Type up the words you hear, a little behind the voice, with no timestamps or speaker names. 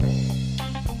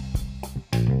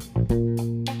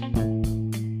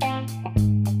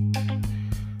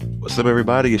What's up,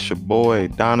 everybody? It's your boy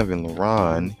Donovan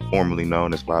LaRon, formerly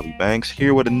known as Bobby Banks,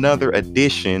 here with another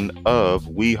edition of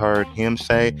We Heard Him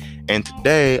Say. And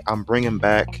today I'm bringing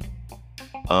back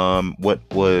what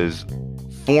was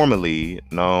formerly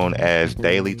known as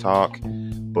Daily Talk,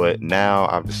 but now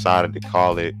I've decided to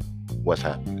call it What's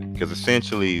Happening. Because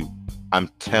essentially, I'm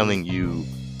telling you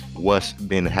what's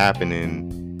been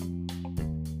happening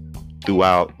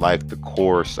throughout like the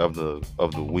course of the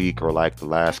week or like the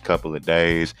last couple of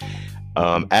days.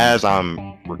 As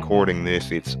I'm recording this,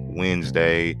 it's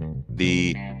Wednesday,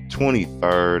 the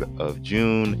 23rd of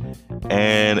June,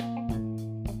 and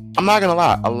I'm not gonna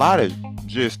lie, a lot of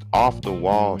just off the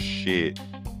wall shit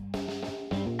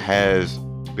has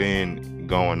been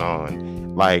going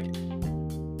on. Like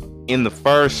in my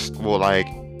first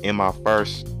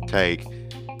take,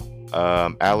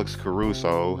 Alex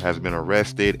Caruso has been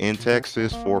arrested in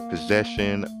Texas for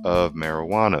possession of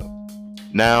marijuana.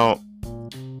 Now,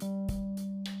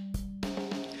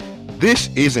 this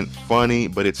isn't funny,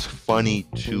 but it's funny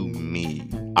to me.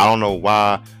 I don't know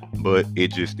why, but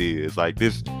it just is. Like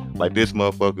this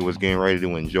motherfucker was getting ready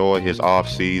to enjoy his off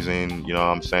season, you know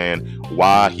what I'm saying?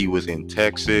 Why he was in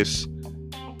Texas.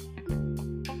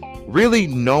 Really,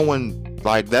 no one,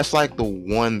 like, that's like the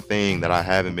one thing that I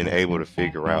haven't been able to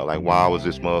figure out. Like, why was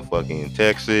this motherfucker in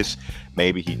Texas?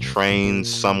 Maybe he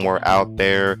trains somewhere out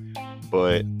there.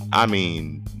 But I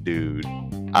mean, dude,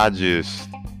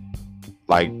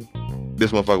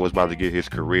 this motherfucker was about to get his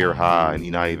career high and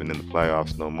he's not even in the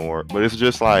playoffs no more. But it's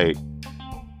just like,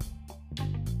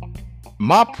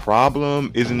 my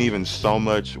problem isn't even so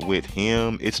much with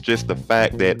him. It's just the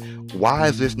fact that why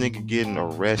is this nigga getting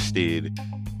arrested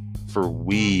for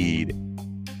weed?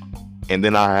 And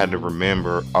then I had to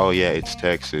remember, oh yeah, it's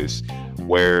Texas,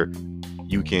 where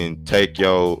you can take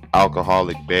your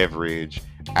alcoholic beverage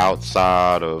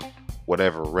outside of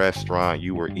whatever restaurant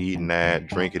you were eating at,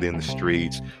 drink it in the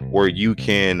streets, or you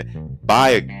can buy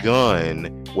a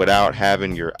gun without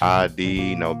having your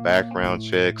ID, no background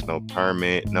checks, no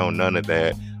permit, no none of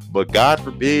that. But God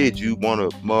forbid you want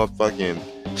to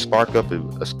motherfucking spark up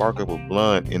a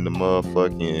blunt in the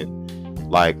motherfucking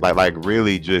like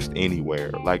really just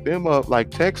anywhere. Like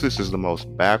Texas is the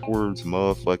most backwards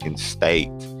motherfucking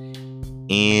state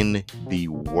in the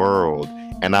world,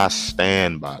 and I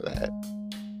stand by that.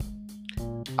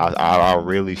 I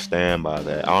really stand by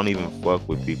that. I don't even fuck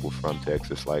with people from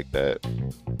Texas like that,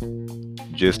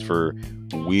 just for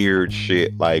weird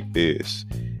shit like this.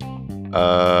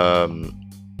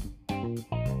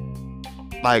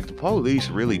 Like, the police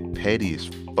really petty as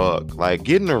fuck. Like,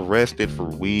 getting arrested for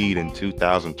weed in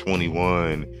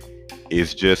 2021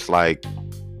 is just like,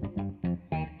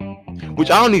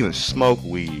 which I don't even smoke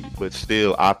weed, but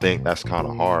still I think that's kind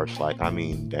of harsh. Like, I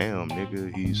mean, damn,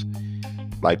 nigga, he's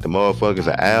like, the motherfucker's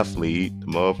an athlete. The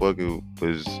motherfucker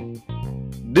was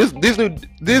this.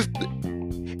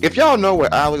 If y'all know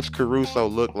what Alex Caruso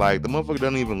looked like, the motherfucker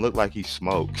doesn't even look like he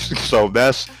smokes. So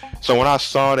when I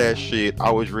saw that shit, I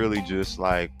was really just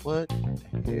like, what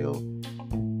the hell?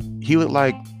 He looked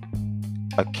like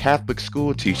a Catholic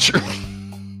school teacher.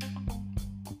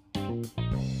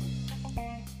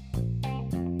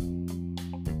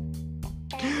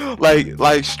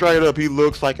 like straight up, he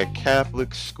looks like a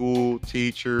Catholic school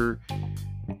teacher.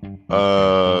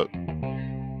 I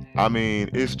mean,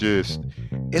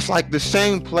 it's like the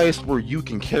same place where you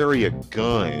can carry a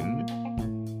gun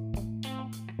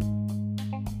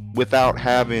without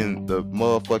having the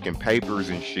motherfucking papers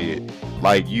and shit.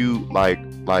 Like, you like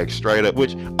straight up,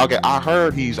 which, okay, I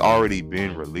heard he's already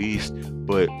been released,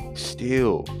 but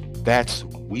still, that's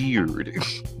weird.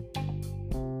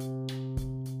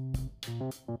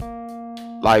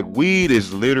 Like, weed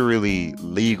is literally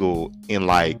legal in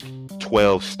like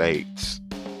 12 states,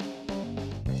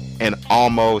 and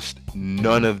almost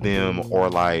none of them are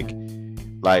like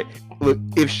look,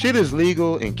 if shit is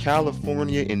legal in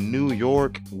California and New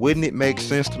York, wouldn't it make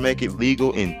sense to make it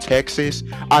legal in Texas?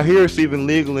 I hear it's even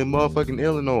legal in motherfucking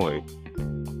Illinois.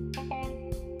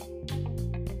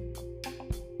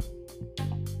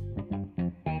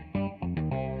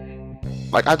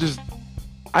 Like, I just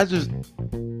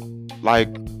like,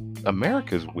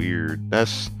 America's weird.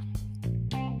 It's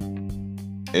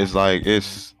like,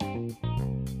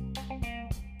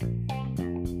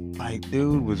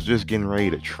 dude was just getting ready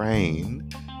to train.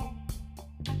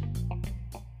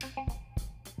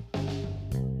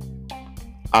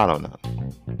 I don't know.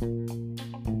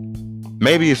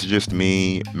 Maybe it's just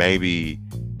me. Maybe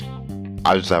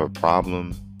I just have a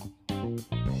problem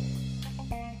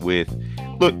with,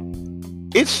 look,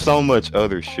 it's so much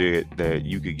other shit that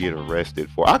you could get arrested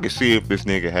for. I could see if this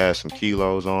nigga has some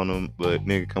kilos on him, but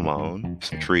nigga, come on,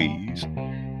 some trees.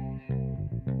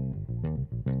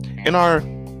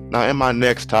 In my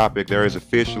next topic, there is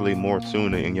officially more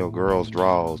tuna in your girl's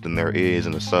drawers than there is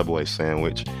in a Subway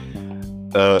sandwich.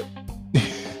 Uh,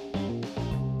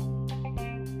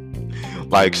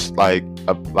 like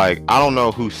I don't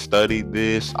know who studied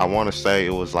this. I want to say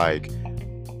it was like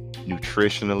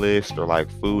nutritionalists or like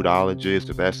foodologists,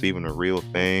 if that's even a real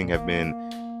thing, have been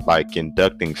like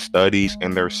conducting studies,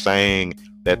 and they're saying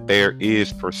that there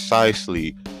is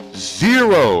precisely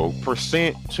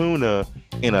 0% tuna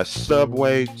in a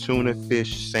Subway tuna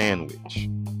fish sandwich.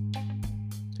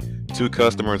 Two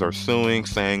customers are suing,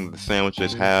 saying the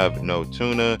sandwiches have no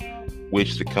tuna,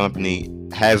 which the company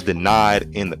has denied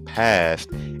in the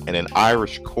past, and an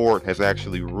Irish court has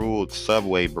actually ruled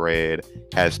Subway bread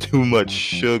has too much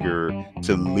sugar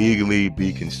to legally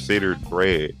be considered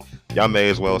bread. Y'all may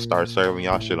as well start serving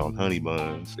y'all shit on honey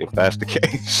buns if that's the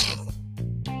case.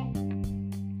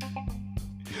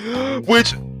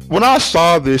 Which, when I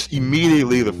saw this,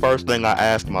 immediately the first thing I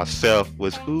asked myself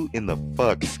was, who in the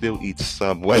fuck still eats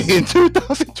Subway in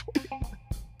 2020?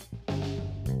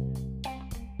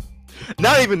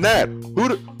 Not even that.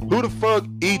 Who the fuck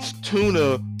eats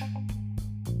tuna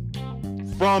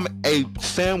from a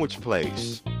sandwich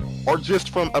place, or just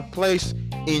from a place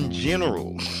in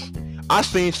general? I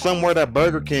seen somewhere that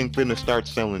Burger King finna start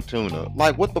selling tuna.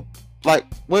 Like, what the, like,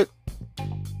 what?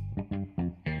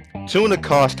 Tuna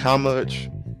cost how much?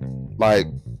 Like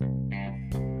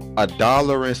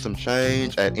 $1 and some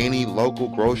change at any local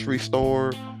grocery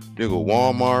store. Nigga,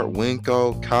 Walmart,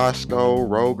 Winco, Costco,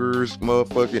 Roger's,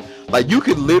 motherfucking. Like, you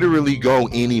could literally go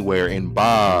anywhere and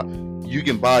buy. You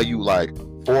can buy you like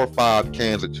 4 or 5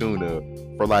 cans of tuna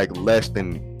for like less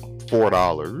than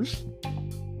 $4.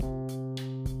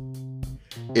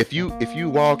 If you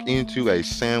walk into a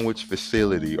sandwich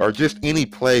facility or just any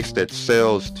place that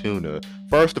sells tuna,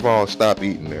 first of all, stop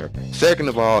eating there. Second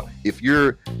of all, if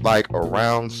you're like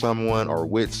around someone or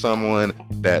with someone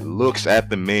that looks at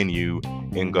the menu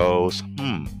and goes,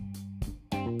 I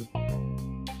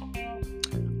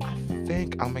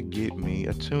think I'm gonna get me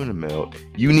a tuna melt,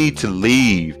 you need to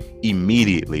leave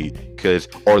immediately,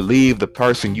 or leave the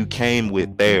person you came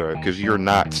with there, because you're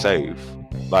not safe.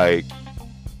 Like,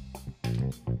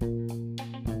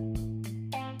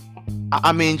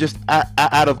 I mean, just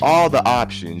out of all the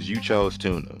options, you chose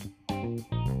tuna. And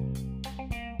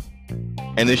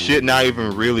this shit not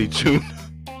even really tuna.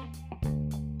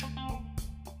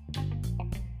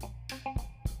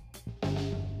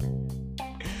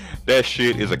 That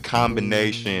shit is a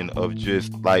combination of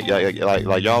just like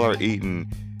y'all are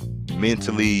eating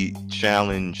mentally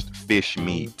challenged fish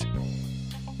meat.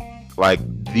 Like,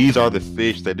 these are the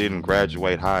fish that didn't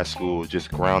graduate high school,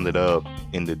 just ground it up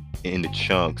in the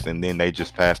chunks, and then they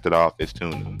just passed it off as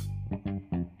tuna.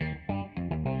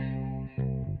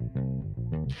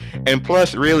 And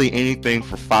plus, really anything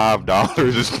for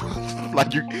 $5 is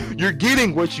like you're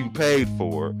getting what you paid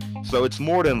for, so it's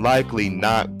more than likely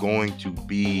not going to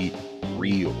be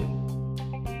real.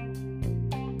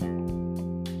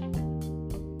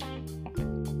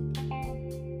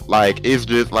 Like, it's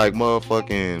just like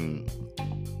motherfucking,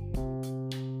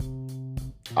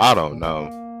 I don't know.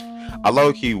 I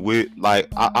low-key wish I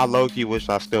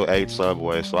still ate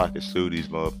Subway so I could sue these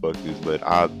motherfuckers, but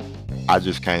I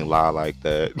just can't lie like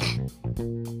that.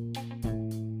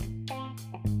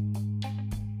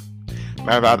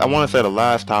 Matter of fact, I want to say the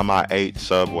last time I ate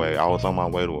Subway, I was on my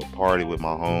way to a party with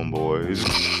my homeboys,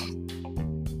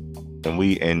 and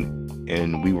we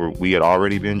had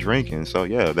already been drinking. So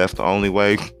yeah, that's the only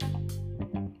way.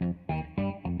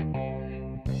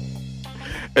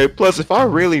 And plus, if I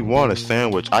really want a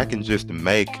sandwich, I can just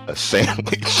make a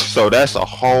sandwich. So that's a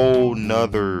whole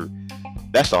nother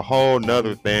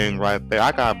thing right there.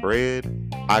 I got bread,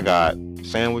 I got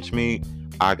sandwich meat,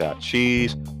 I got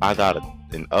cheese, I got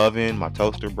an oven. My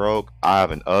toaster broke. I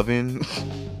have an oven.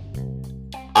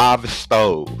 I have a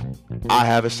stove. I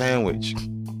have a sandwich.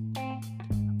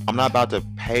 I'm not about to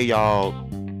pay y'all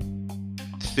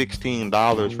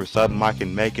 $16 for something I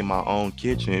can make in my own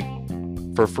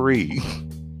kitchen for free.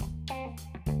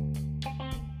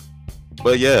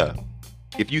 But yeah,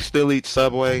 if you still eat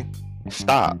Subway,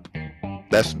 stop.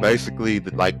 That's basically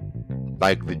the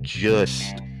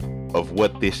gist of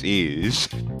what this is.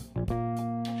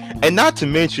 And not to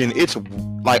mention, it's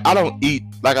like, I don't eat,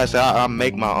 like I said, I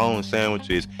make my own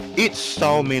sandwiches. It's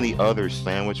so many other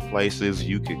sandwich places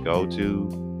you could go to.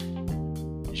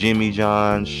 Jimmy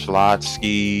John's,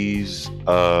 Schlotsky's,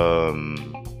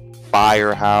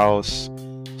 Firehouse,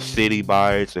 City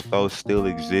Bites, if those still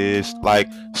exist. Like,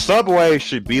 Subway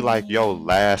should be like your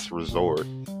last resort.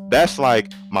 That's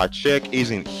like, my check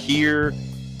isn't here,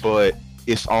 but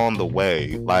it's on the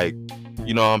way. Like,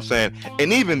 You know what I'm saying?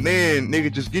 And even then,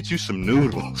 nigga, just get you some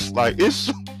noodles. Like,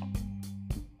 it's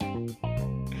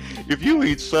if you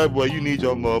eat Subway, you need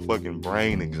your motherfucking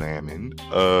brain examined.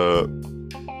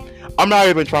 I'm not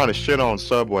even trying to shit on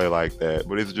Subway like that,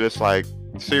 but it's just like,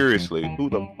 seriously, who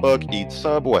the fuck eats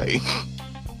Subway?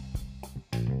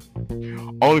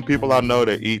 Only people I know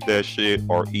that eat that shit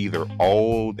are either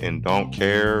old and don't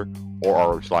care, or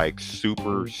are like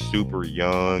super, super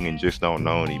young and just don't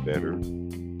know any better.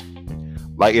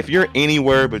 Like, if you're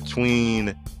anywhere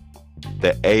between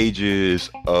the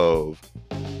ages of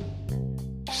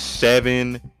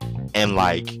 7 and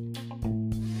like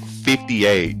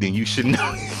 58, then you should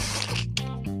know.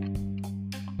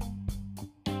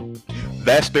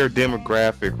 That's their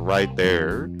demographic right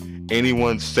there.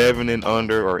 Anyone 7 and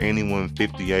under, or anyone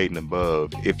 58 and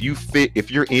above. If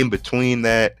you're in between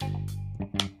that,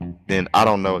 then I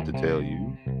don't know what to tell you.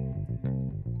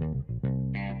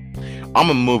 I'm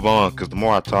gonna move on, because the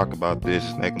more I talk about this,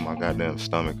 it's making my goddamn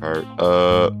stomach hurt.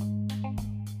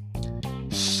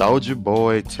 Soulja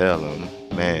Boy, tell him,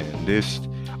 man,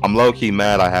 I'm low-key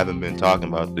mad I haven't been talking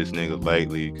about this nigga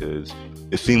lately, because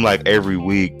it seemed like every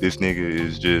week this nigga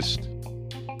is just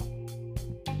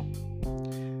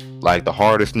like the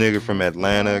hardest nigga from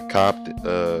Atlanta,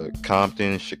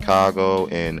 Compton, Chicago,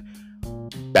 and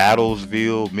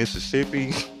Battlesville,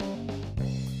 Mississippi.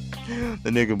 The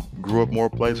nigga grew up more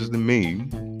places than me.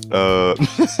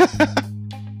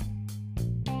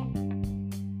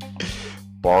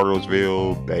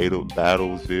 Bartlesville,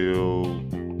 Battlesville,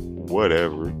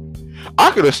 whatever.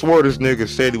 I could have swore this nigga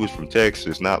said he was from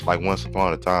Texas, not like Once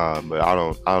Upon a Time, but I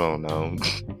don't know.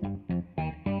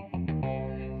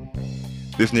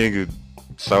 This nigga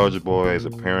Soulja Boy is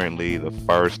apparently the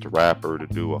first rapper to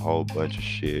do a whole bunch of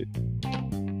shit.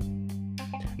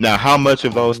 Now, how much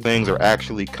of those things are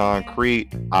actually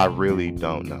concrete, I really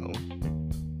don't know.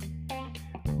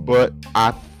 But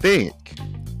I think,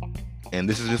 and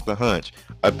this is just a hunch,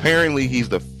 apparently he's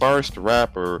the first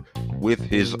rapper with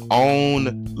his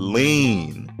own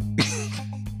lean.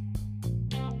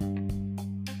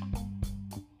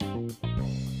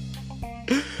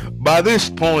 By this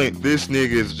point, this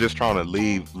nigga is just trying to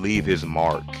leave his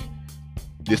mark.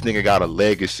 This nigga got a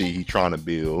legacy he trying to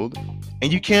build,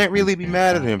 and you can't really be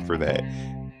mad at him for that.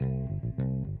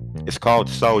 It's called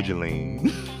Soulja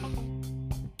Lean.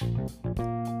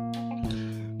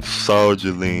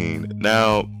 Soulja Lean.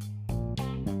 Now,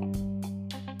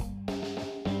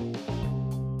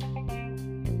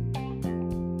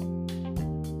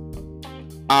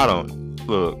 I don't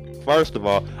look. First of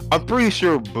all, I'm pretty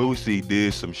sure Boosie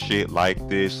did some shit like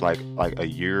this like a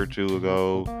year or two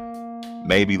ago,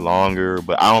 maybe longer,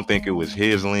 but I don't think it was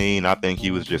his lean. I think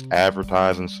he was just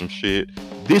advertising some shit.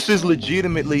 This is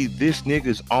legitimately this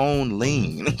nigga's own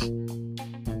lean.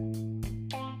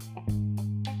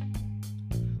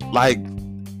 Like,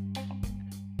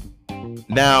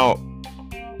 now,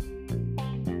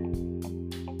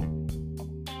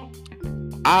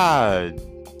 I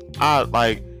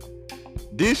like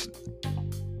this.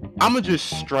 I'ma just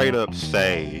straight up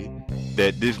say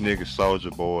that this nigga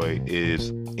Soulja Boy is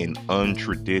an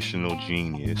untraditional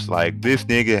genius. Like, this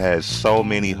nigga has so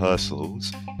many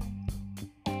hustles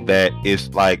that it's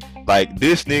like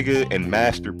this nigga and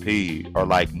Master P are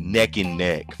like neck and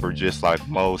neck for just like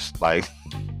most like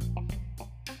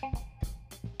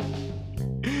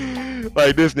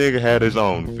like this nigga had his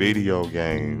own video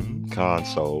game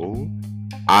console.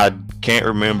 I can't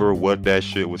remember what that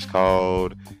shit was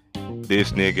called.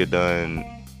 This nigga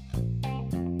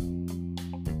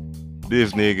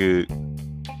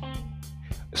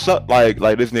so like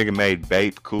this nigga made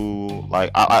Bape cool.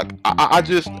 Like I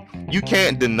just, you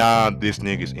can't deny this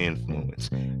nigga's influence.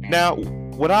 Now,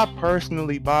 would I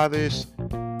personally buy this?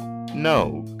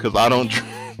 No, because I don't.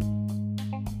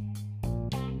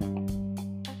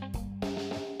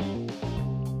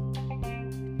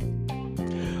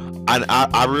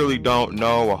 I really don't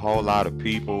know a whole lot of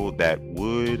people that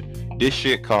would. This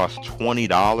shit costs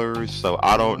 $20, so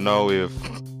I don't know if.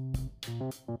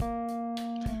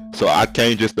 So I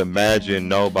can't just imagine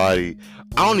nobody.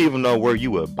 I don't even know where you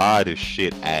would buy this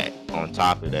shit at. On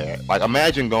top of that, like,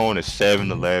 imagine going to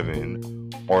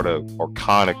 7-Eleven or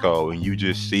Conoco and you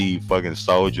just see fucking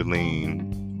Soulja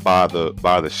Lean by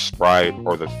the Sprite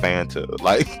or the Fanta.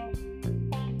 Like,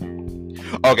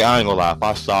 okay, I ain't gonna lie. If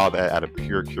I saw that out of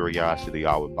pure curiosity,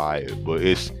 I would buy it. But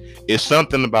it's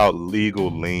something about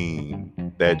legal lean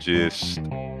that just,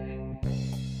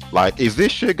 like, is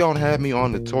this shit gonna have me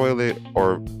on the toilet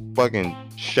or fucking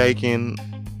shaking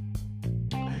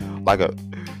like a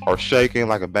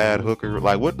bad hooker?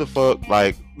 Like, what the fuck?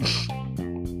 Like,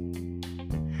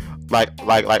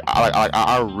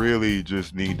 I really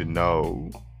just need to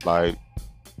know. Like,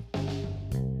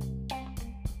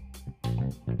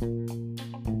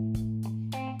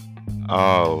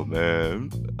 oh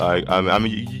man, I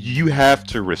mean, you have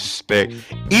to respect,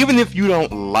 even if you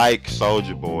don't like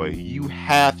Soldier Boy, you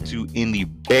have to, in the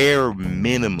bare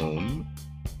minimum,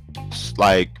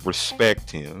 like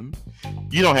respect him.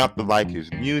 You don't have to like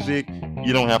his music,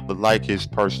 you don't have to like his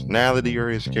personality or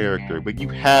his character, but you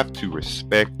have to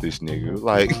respect this nigga.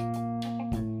 Like,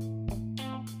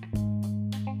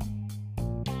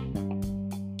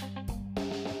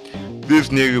 this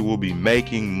nigga will be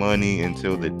making money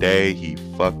until the day he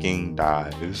fucking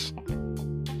dies.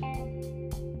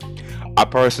 I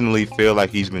personally feel like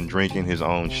he's been drinking his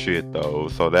own shit though,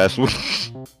 so that's what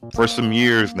for some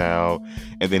years now,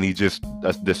 and then he just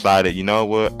decided, you know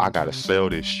what, I gotta sell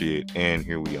this shit, and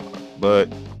here we are.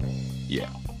 But yeah,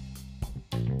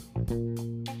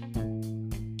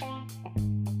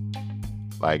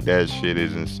 like that shit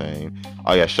is insane.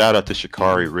 Oh yeah, shout out to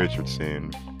Sha'Carri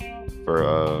Richardson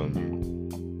for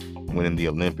winning the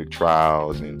Olympic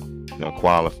trials and, you know,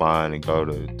 qualifying and go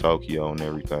to Tokyo and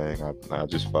everything. I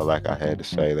just felt like I had to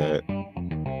say that.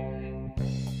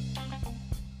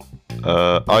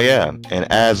 Oh yeah,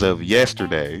 and as of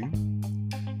yesterday,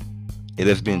 it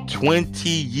has been 20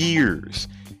 years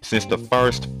since the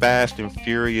first Fast and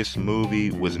Furious movie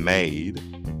was made.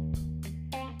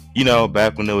 You know,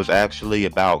 back when it was actually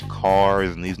about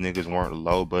cars and these niggas weren't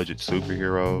low budget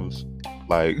superheroes.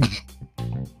 Like,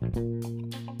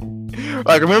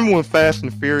 like, remember when Fast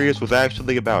and Furious was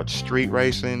actually about street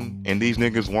racing and these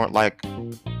niggas weren't like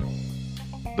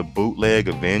the bootleg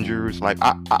Avengers? Like,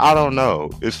 I don't know.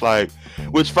 It's like,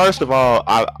 which, first of all,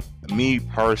 me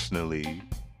personally,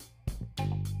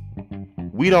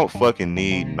 we don't fucking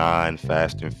need 9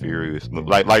 Fast and Furious.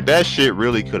 Like that shit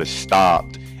really could have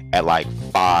stopped at like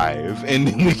 5, and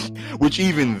then which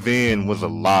even then was a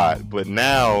lot. But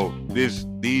now these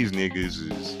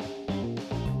niggas is,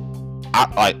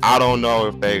 I don't know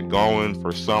if they're going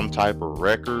for some type of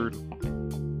record.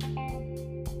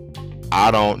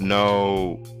 I don't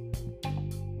know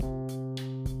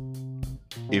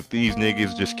if these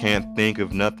niggas just can't think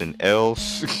of nothing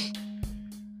else.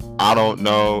 I don't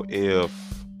know if,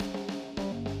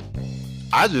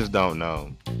 I just don't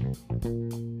know.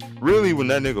 Really, when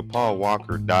that nigga Paul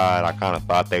Walker died, I kind of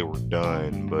thought they were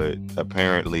done, but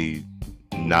apparently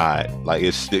not. Like,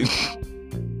 it's still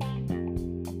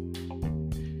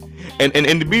and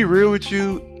to be real with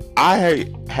you,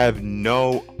 I have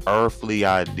no earthly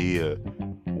idea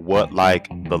what like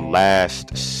the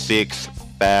last 6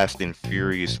 Fast and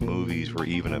Furious movies were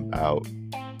even about.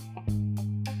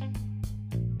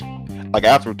 Like,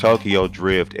 after Tokyo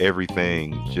Drift,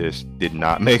 everything just did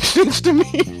not make sense to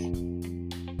me.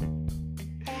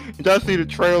 Did y'all see the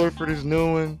trailer for this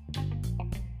new one?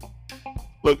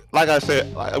 Look, like I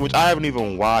said, which I haven't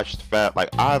even watched I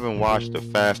haven't watched the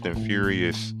Fast and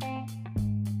Furious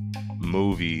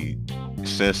movie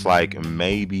since like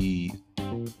maybe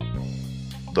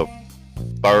the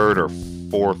 3rd or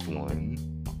 4th one.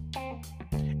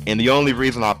 And the only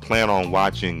reason I plan on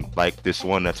watching like this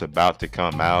one that's about to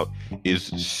come out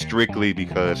is strictly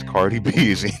because Cardi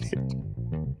B is in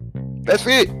it. That's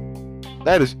it.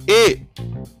 That is it.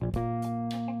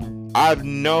 I have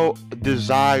no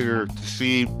desire to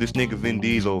see this nigga Vin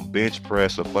Diesel bench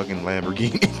press a fucking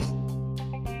Lamborghini.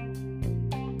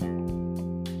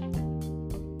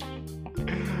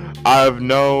 I have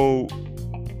no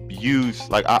use,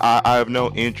 like I have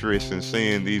no interest in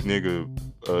seeing these motherfuckers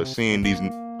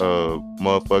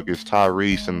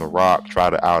Tyrese and The Rock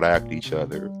try to outact each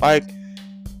other. Like,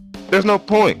 there's no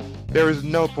point. There is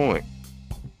no point.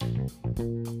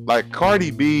 Like, Cardi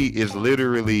B is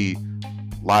literally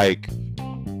like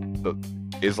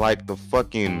the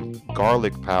fucking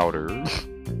garlic powder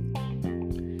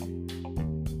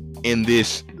in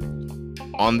this,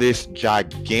 on this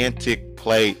gigantic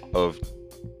plate of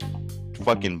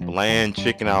fucking bland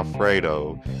chicken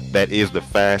Alfredo that is the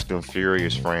Fast and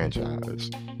Furious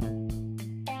franchise.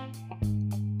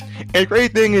 And the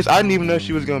great thing is, I didn't even know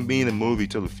she was gonna be in the movie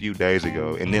till a few days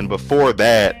ago. And then before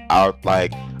that, I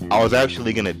was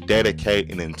actually gonna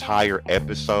dedicate an entire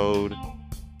episode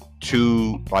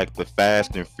to like the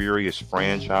Fast and Furious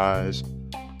franchise.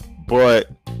 But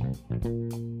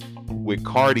with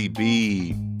Cardi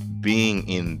B being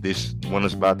in this one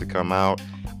that's about to come out,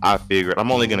 I figured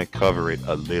I'm only gonna cover it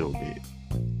a little bit.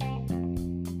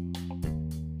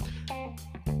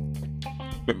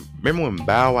 Remember when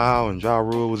Bow Wow and Ja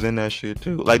Rule was in that shit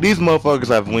too? Like, these motherfuckers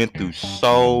have went through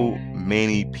so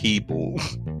many people.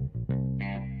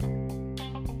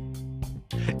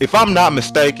 If I'm not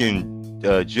mistaken,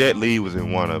 Jet Li was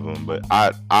in one of them, but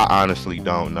I honestly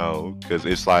don't know because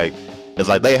it's like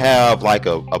they have like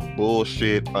a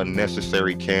bullshit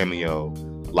unnecessary cameo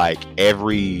like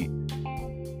every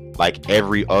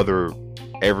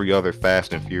other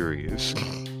Fast and Furious.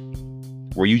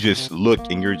 Where you just look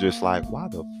and you're just like, why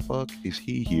the fuck is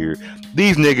he here?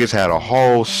 These niggas had a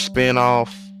whole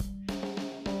spin-off.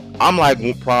 I'm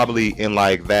like probably in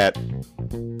like that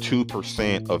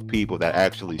 2% of people that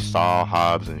actually saw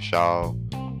Hobbs and Shaw.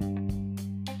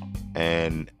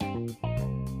 And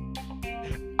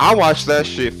I watched that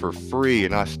shit for free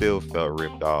and I still felt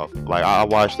ripped off. Like I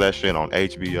watched that shit on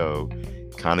HBO.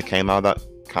 Kind of came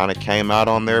out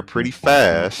on there pretty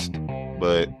fast,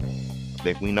 but I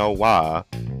think we know why.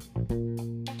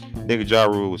 Nigga Ja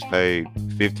Rule was paid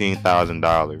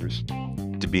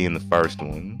 $15,000 to be in the first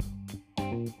one.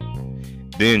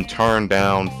 Then turned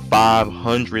down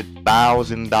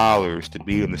 $500,000 to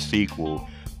be in the sequel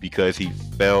because he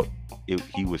felt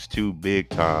he was too big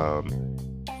time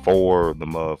for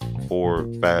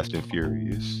Fast and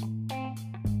Furious.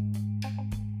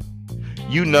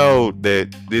 You know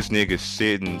that this nigga's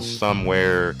sitting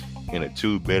somewhere in a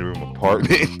 2-bedroom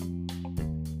apartment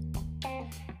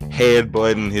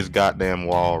headbutting his goddamn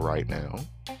wall right now.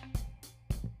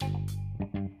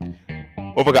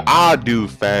 Motherfucker, I'll do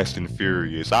Fast and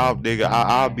Furious. I'll be a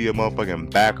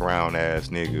motherfucking background ass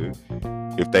nigga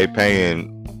if they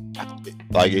paying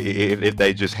like if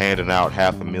they just handing out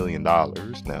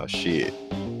 $500,000. Now shit.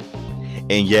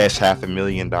 And yes,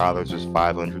 $500,000 is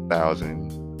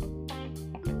 500,000.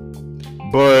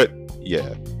 But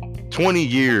yeah, 20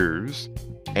 years,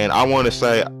 and I want to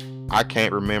say I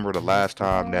can't remember the last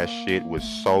time that shit was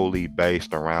solely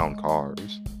based around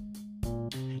cars.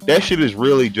 That shit is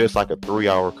really just like a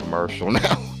 3-hour commercial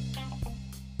now.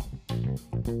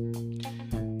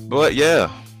 But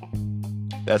yeah,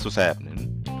 that's what's happening.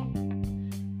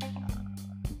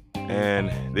 And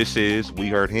this is We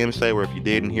Heard Him Say, where if you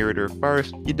didn't hear it here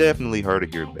first, you definitely heard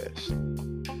it here best.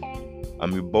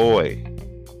 I'm your boy,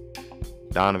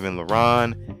 Donovan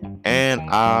LaRon, and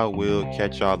I will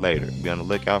catch y'all later. Be on the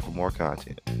lookout for more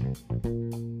content.